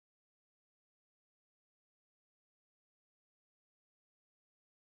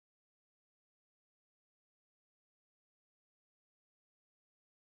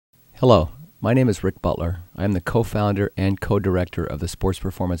Hello, my name is Rick Butler. I am the co-founder and co-director of the Sports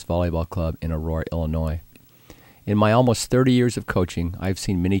Performance Volleyball Club in Aurora, Illinois. In my almost 30 years of coaching, I have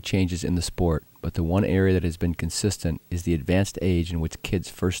seen many changes in the sport, but the one area that has been consistent is the advanced age in which kids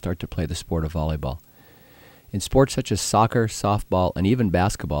first start to play the sport of volleyball. In sports such as soccer, softball, and even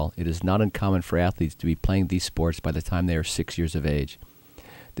basketball, it is not uncommon for athletes to be playing these sports by the time they are 6 years of age.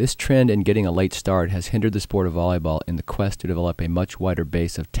 This trend in getting a late start has hindered the sport of volleyball in the quest to develop a much wider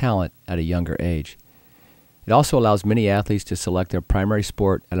base of talent at a younger age. It also allows many athletes to select their primary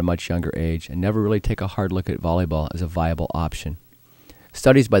sport at a much younger age and never really take a hard look at volleyball as a viable option.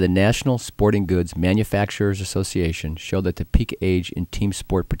 Studies by the National Sporting Goods Manufacturers Association show that the peak age in team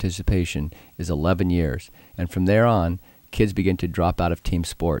sport participation is 11 years, and from there on, kids begin to drop out of team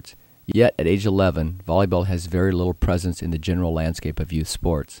sports. Yet, at age 11, volleyball has very little presence in the general landscape of youth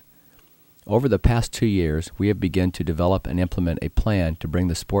sports. Over the past 2 years, we have begun to develop and implement a plan to bring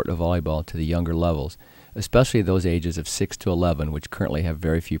the sport of volleyball to the younger levels, especially those ages of 6 to 11, which currently have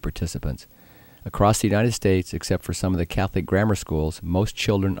very few participants. Across the United States, except for some of the Catholic grammar schools, most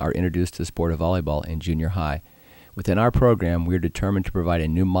children are introduced to the sport of volleyball in junior high. Within our program, we are determined to provide a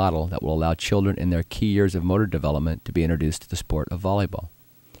new model that will allow children in their key years of motor development to be introduced to the sport of volleyball.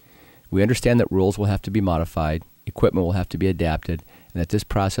 We understand that rules will have to be modified, equipment will have to be adapted, and that this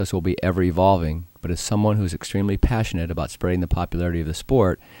process will be ever evolving, but as someone who is extremely passionate about spreading the popularity of the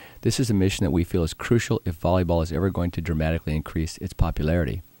sport, this is a mission that we feel is crucial if volleyball is ever going to dramatically increase its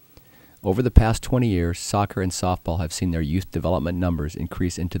popularity. Over the past 20 years, soccer and softball have seen their youth development numbers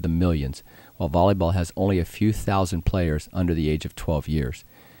increase into the millions, while volleyball has only a few thousand players under the age of 12 years.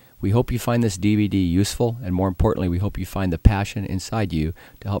 We hope you find this DVD useful, and more importantly, we hope you find the passion inside you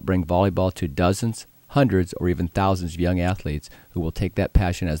to help bring volleyball to dozens, hundreds, or even thousands of young athletes who will take that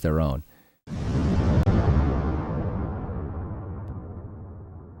passion as their own.